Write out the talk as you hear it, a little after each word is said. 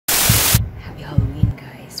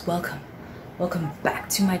guys, welcome back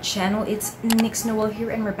to my channel. It's Nix Noel here,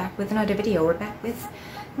 and we're back with another video. We're back with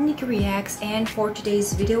Nikki Reacts, and for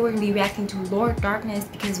today's video we're gonna be reacting to Lord Darkness,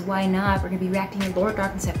 because why not? We're gonna be reacting to Lord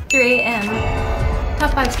Darkness at 3 a.m.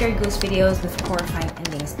 Top 5 scary ghost videos with horrifying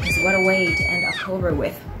endings, because what a way to end October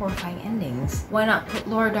with horrifying endings. Why not put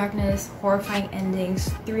Lord Darkness, horrifying endings,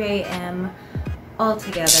 3 a.m. all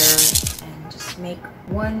together and just make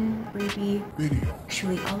one creepy video.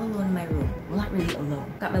 Actually, all alone in my room. Well, not really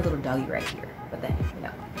alone. Got my little doggy right here, but then, you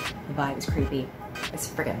know, the vibe is creepy. It's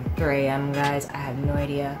freaking 3 a.m. guys. I have no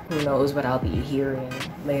idea. Who knows what I'll be hearing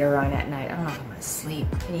later on at night. I don't know if I'm gonna sleep.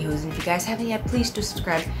 Anywho's, and if you guys haven't yet, please do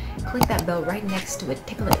subscribe. Click that bell right next to it.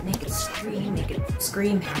 Tickle it, make it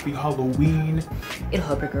scream. Happy Halloween. It'll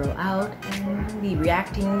help your girl out, and we'll be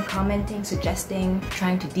reacting, commenting, suggesting,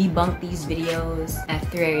 trying to debunk these videos at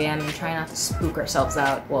 3 a.m. and try not to spook ourselves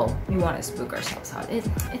out. Well, we want to spook ourselves out. It's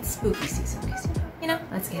spooky season, you know.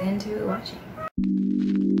 Let's get into watching.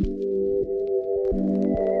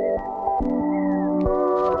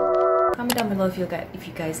 Comment down below if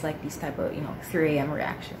you guys like these type of, you know, 3 a.m.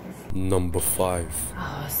 reactions. Number 5.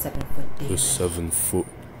 Oh, 7-foot demon. The 7-foot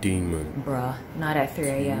demon. Bruh, not at 3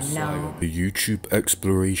 a.m. No. The YouTube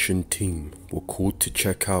exploration team were called to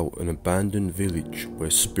check out an abandoned village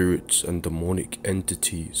where spirits and demonic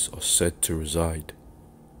entities are said to reside.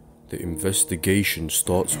 The investigation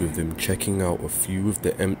starts with them checking out a few of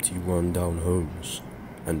the empty rundown homes,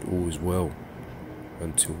 and all is well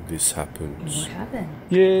until this happens. What happened?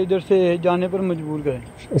 ये इधर से जाने पर मजबूर गए.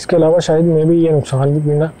 इसके अलावा शायद मे भी ये नुकसान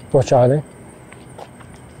भी ना पहुंचा दें.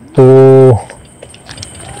 तो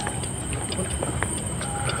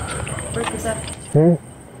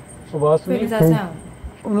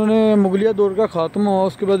उन्होंने मुगलिया दौर का खात्मा हुआ,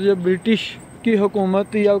 उसके बाद जब ब्रिटिश की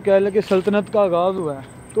हुकूमत या कह लें कि सल्तनत का आगाज़ हुआ है,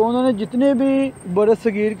 तो उन्होंने जितने भी बरस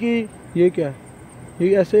सगीर की ये क्या है,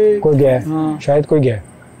 ये ऐसे कोई गया है. हाँ. शायद कोई गया है.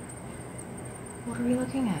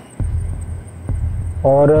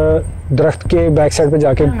 और दरख्त के बैक साइड पे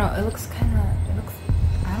जाके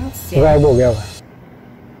गायब हो गया हुआ.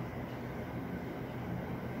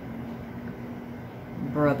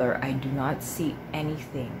 Brother, I do not see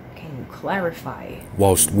anything. Can you clarify?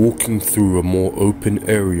 Whilst walking through a more open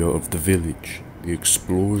area of the village, the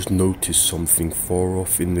explorers notice something far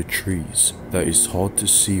off in the trees that is hard to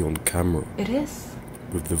see on camera. It is.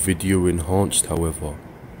 With the video enhanced, however,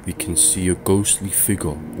 we can see a ghostly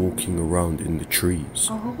figure walking around in the trees.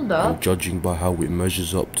 Oh, hold up. And judging by how it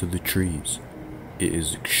measures up to the trees, it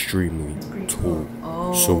is extremely tall.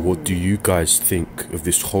 Oh. So what do you guys think of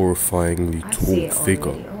this horrifyingly tall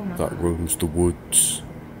figure that roams the woods?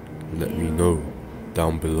 Let me know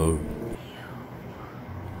down below.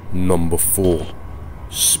 Number 4.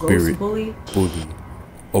 Spirit Bully.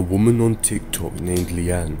 A woman on TikTok named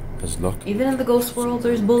Leanne has lucky. Even in the ghost world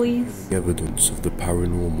there's bullies. Evidence of the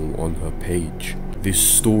paranormal on her page. This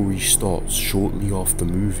story starts shortly after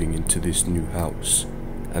moving into this new house,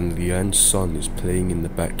 and Leanne's son is playing in the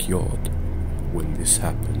backyard when this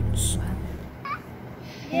happens.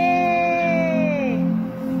 Yay!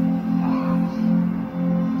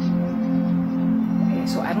 Okay,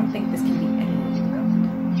 so I don't think this can be edited.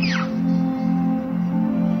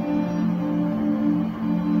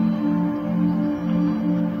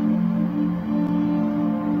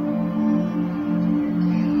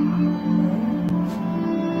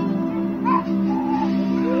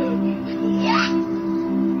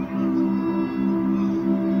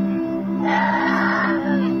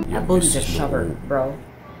 That bully's a shover, bro.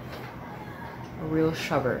 A real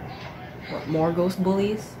shover. What, more ghost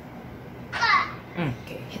bullies?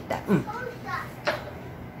 Okay, hit that.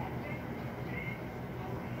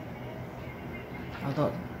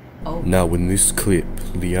 Oh. Now in this clip,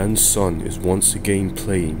 Leanne's son is once again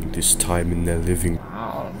playing, this time in their living room.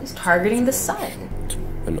 Wow, he's targeting the sun.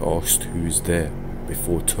 And asked who is there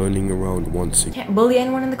before turning around once again. Can't bully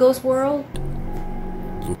anyone in the ghost world?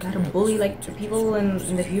 Gotta bully like the people in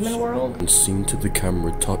the human world? And seen to the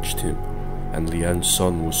camera touched him, and Leanne's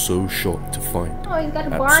son was so shocked to find he's got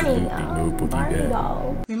a absolutely Barney nobody there.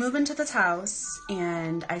 Doll. We move into this house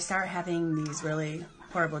and I start having these really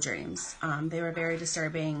horrible dreams. They were very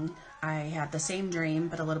disturbing. I had the same dream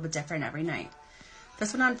but a little bit different every night.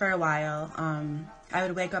 This went on for a while. I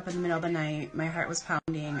would wake up in the middle of the night, my heart was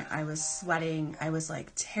pounding, I was sweating, I was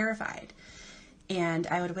like terrified. And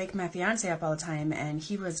I would wake my fiance up all the time, and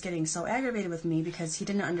he was getting so aggravated with me because he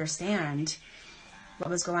didn't understand what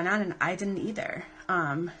was going on, and I didn't either.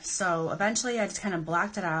 So eventually I just kind of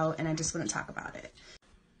blocked it out and I just wouldn't talk about it.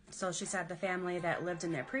 So she said the family that lived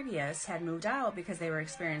in their previous had moved out because they were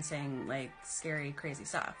experiencing like scary, crazy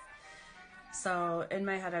stuff. So in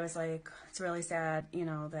my head, I was like, it's really sad, you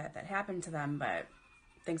know, that happened to them, but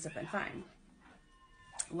things have been fine.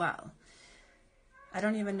 Well, I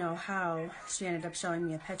don't even know how she ended up showing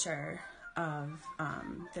me a picture of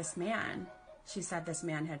this man. She said this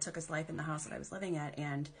man had took his life in the house that I was living at,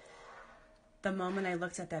 and the moment I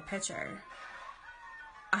looked at that picture,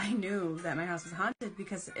 I knew that my house was haunted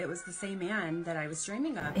because it was the same man that I was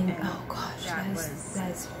dreaming of. And oh gosh,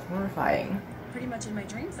 that's horrifying. Pretty much in my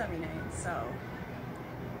dreams every night. So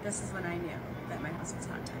this is when I knew that my house was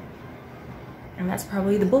haunted. And that's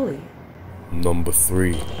probably the bully. Number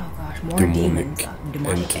 3. Oh gosh, more Demonic demons.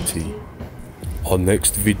 Demonic entity. Our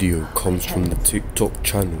next video comes from the TikTok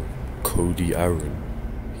channel Cody Aaron.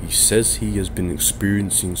 He says he has been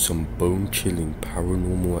experiencing some bone-chilling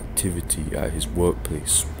paranormal activity at his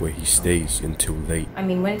workplace where he stays until late. I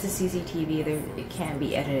mean, when it's a CCTV, it can't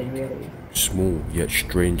be edited really. Small yet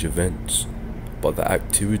strange events, but the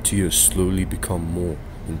activity has slowly become more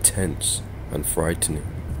intense and frightening.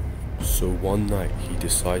 So one night he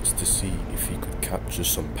decides to see if he could capture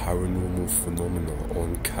some paranormal phenomena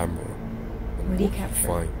on camera. And What he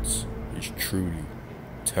finds is truly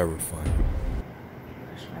terrifying.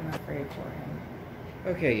 I'm afraid for him.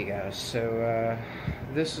 Okay, you guys, so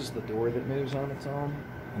this is the door that moves on its own,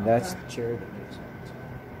 and that's the chair that moves on its own.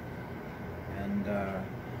 And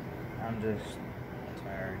I'm just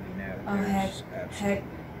tired, you know. Oh, There's heck.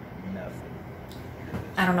 absolutely nothing.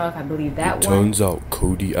 I don't know if I believe that one. Turns out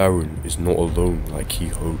Cody Aaron is not alone like he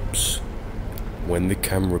hopes. When the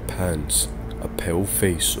camera pans, a pale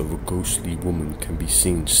face of a ghostly woman can be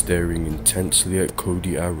seen staring intensely at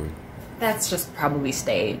Cody Aaron. That's just probably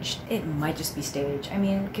staged. It might just be staged. I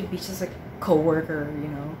mean, it could be just like a co-worker, you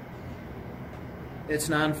know. It's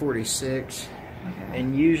 9:46, Okay.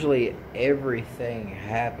 and usually everything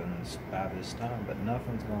happens by this time, but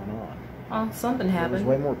nothing's going on. Oh, something There's happened.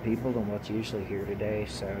 way more people than what's usually here today,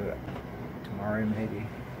 so tomorrow maybe,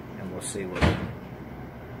 and we'll see what.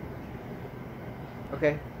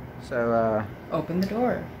 Okay, so Open the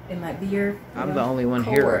door. It might be your. I'm the only one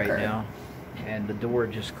here co-worker. right now, and the door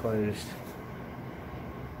just closed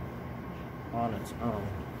on its own.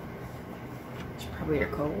 It's probably your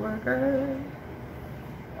co-worker.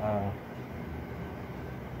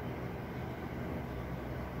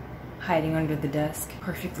 Hiding under the desk.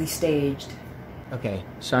 Perfectly staged. Okay,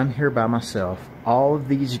 so I'm here by myself. All of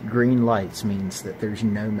these green lights means that there's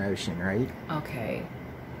no motion, right? Okay.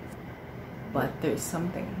 But there's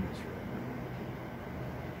something.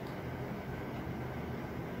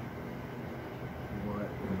 What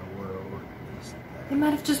in the world is that? They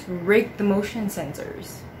might have just rigged the motion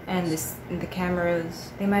sensors. And the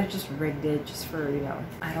cameras, they might have just rigged it just for, you know,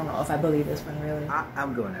 I don't know if I believe this one really.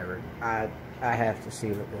 I'm going over it. I have to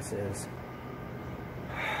see what this is.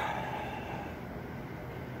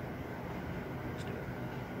 Let's do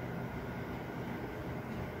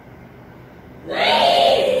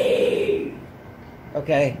it.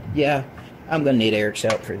 Okay, yeah, I'm gonna need Eric's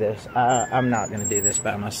help for this. I'm not gonna do this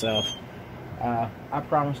by myself. I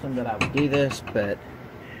promised him that I would do this, but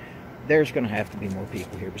there's gonna have to be more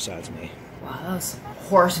people here besides me. Wow, that was a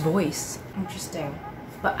hoarse voice. Interesting.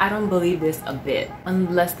 But I don't believe this a bit.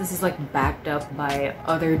 Unless this is like backed up by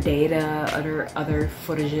other data, other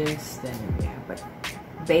footages, then yeah. But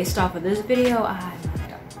based off of this video, I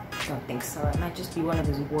don't think so. It might just be one of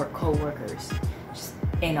his co-workers just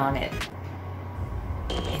in on it.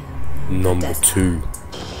 Number 2.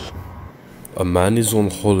 A man is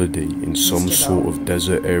on holiday in some sort of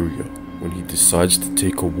desert area when he decides to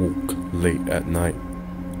take a walk late at night.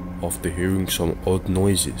 After hearing some odd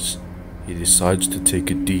noises, he decides to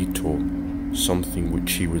take a detour, something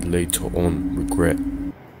which he would later on regret.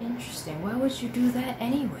 Interesting. Why would you do that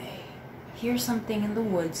anyway? Hear something in the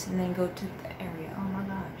woods and then go to the area. Oh my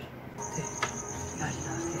gosh.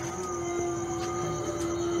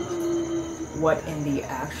 What in the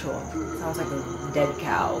actual? Sounds like a dead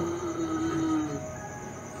cow.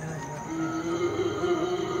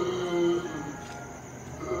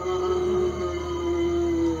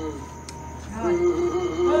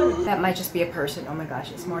 That might just be a person. Oh my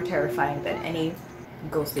gosh, it's more terrifying than any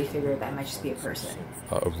ghostly figure. That might just be a person.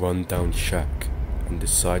 At a rundown shack and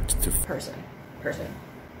decides to Person.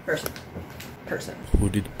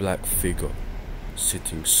 hooded black figure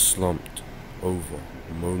sitting slumped over,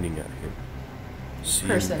 moaning at him. Seeing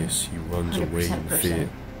this, he runs away in fear.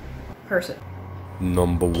 Person.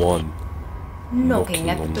 Number 1. Knocking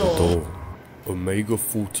at the door. Omega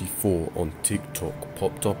 44 on TikTok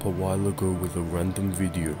popped up a while ago with a random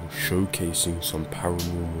video showcasing some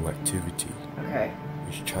paranormal activity. Okay.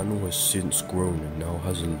 His channel has since grown and now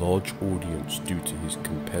has a large audience due to his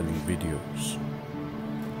compelling videos.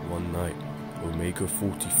 One night, Omega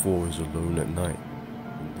 44 is alone at night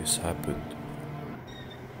when this happened.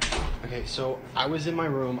 Okay, so I was in my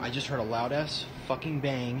room. I just heard a loud ass fucking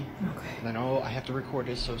bang. Okay. And I know I have to record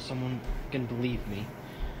it so someone can believe me.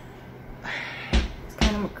 It's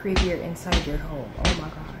kind of creepier inside your home. Oh my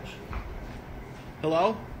gosh.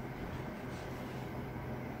 Hello?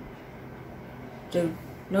 Dude,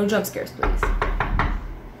 no jump scares, please. What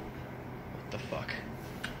the fuck?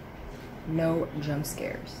 No jump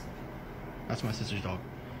scares. That's my sister's dog.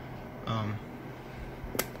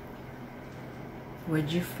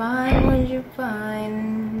 What'd you find? What'd you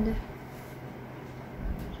find?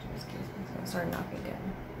 Excuse me, it's gonna start knocking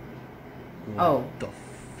again. What the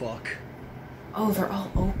fuck? Oh, they're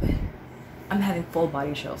all open. I'm having full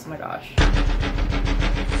body chills. Oh my gosh.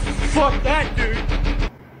 Fuck that, dude!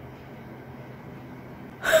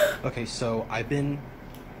 Okay, so I've been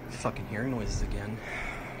fucking hearing noises again.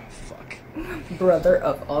 Fuck. Brother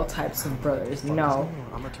of all types of brothers. Fuck, No.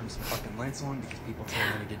 I'm gonna turn some fucking lights on because people tell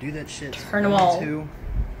me to do that shit. So Turn I'm them all. going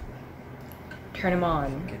to. Turn them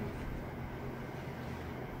on. Fucking-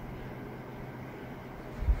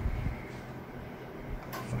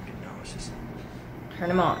 Fucking no, it's just. Turn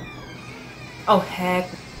them on. Oh heck.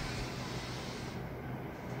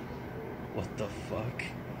 What the fuck?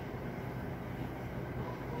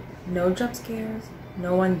 No jump scares.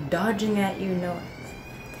 No one dodging at you. No.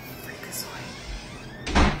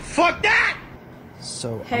 Fuck that!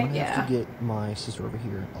 So Heck I'm gonna have to yeah. get my sister over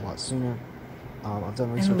here a lot sooner. I've done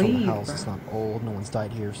And research on leave, the house. bro. It's not old. No one's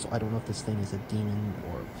died here, so I don't know if this thing is a demon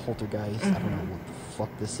or a poltergeist. I don't know what the fuck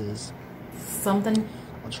this is. Something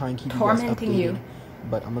I'll try and keep you tormenting guys updated. you.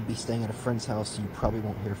 But I'm gonna be staying at a friend's house, so you probably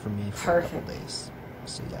won't hear from me for a Perfect. couple days.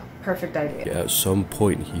 So yeah. perfect idea. Yet at some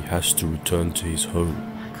point he has to return to his home.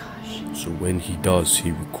 Oh my gosh. So when he does,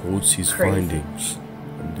 he records his Crazy. findings.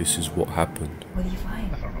 And this is what happened. What do you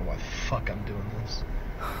find? I don't know why the fuck I'm doing this.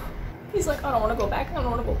 He's like, I don't want to go back. I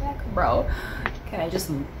don't want to go back, bro. Can I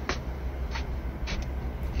just?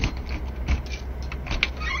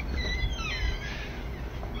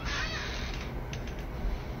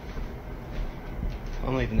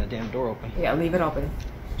 I'm leaving the damn door open. Yeah, leave it open,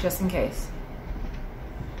 just in case.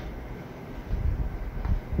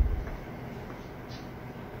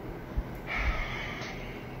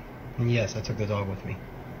 And yes, I took the dog with me.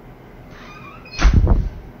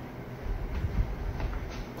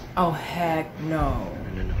 Oh heck no!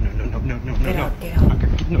 No. Get out! Get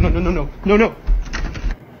out! No.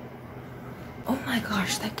 Oh my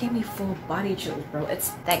gosh, that gave me full body chills, bro.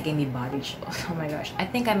 That gave me body chills. Oh my gosh, I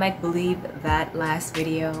think I might believe that last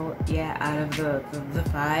video. Yeah, out of the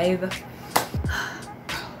 5.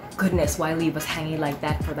 Goodness, why leave us hanging like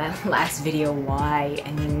that for that last video? Why?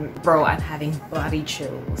 I mean, bro, I'm having body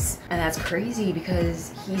chills, and that's crazy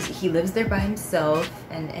because he lives there by himself,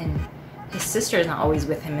 and his sister is not always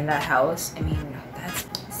with him in that house. I mean,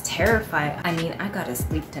 it's terrifying. I mean, I gotta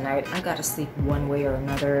sleep tonight. I gotta sleep one way or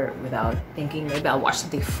another without thinking. Maybe I'll watch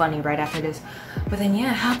something funny right after this. But then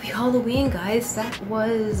yeah, happy Halloween, guys. That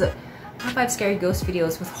was top 5 scary ghost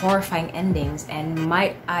videos with horrifying endings, and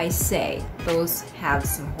might I say, those have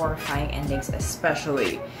some horrifying endings,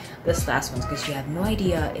 especially this last one, because you have no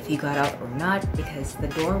idea if he got out or not, because the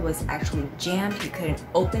door was actually jammed. He couldn't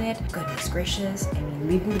open it. Goodness gracious. I mean,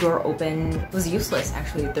 leaving the door open was useless,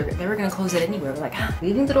 actually. They were gonna close it anyway. We're like,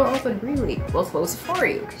 leaving the door open, really? We'll close it for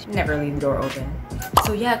you, because you never leave the door open.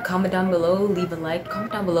 So yeah, comment down below, leave a like.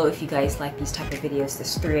 Comment down below if you guys like these type of videos,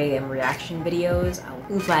 this 3 AM reaction videos. I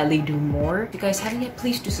will gladly do more. If you guys haven't yet,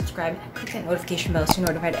 please do subscribe. Click that notification bell so you're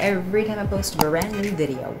notified every time I post a brand new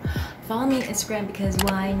video. Follow me on Instagram, because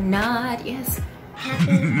why not? Yes,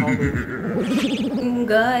 happy Halloween.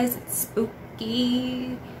 Guys, it's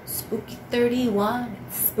spooky. Spooky 31.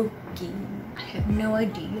 It's spooky. I have no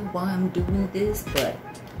idea why I'm doing this, but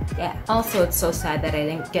yeah. Also, it's so sad that I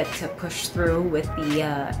didn't get to push through with the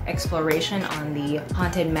exploration on the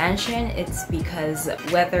Haunted Mansion. It's because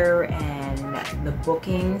weather and the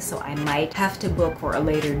booking, so I might have to book for a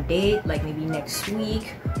later date, like maybe next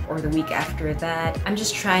week or the week after that. I'm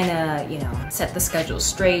just trying to, you know, set the schedule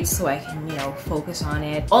straight so I can, you know, focus on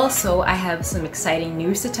it. Also, I have some exciting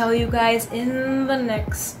news to tell you guys in the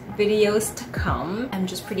next videos to come. I'm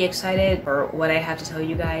just pretty excited for what I have to tell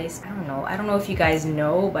you guys. I don't know if you guys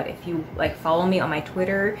know, but if you like follow me on my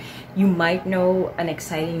Twitter, you might know an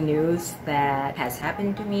exciting news that has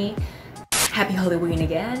happened to me. Happy Halloween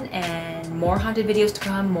again, and more haunted videos to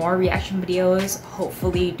come, more reaction videos,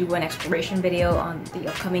 hopefully do an exploration video on the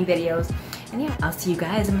upcoming videos. And yeah, I'll see you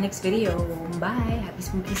guys in the next video. Bye. Happy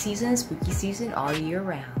spooky season all year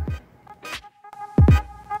round.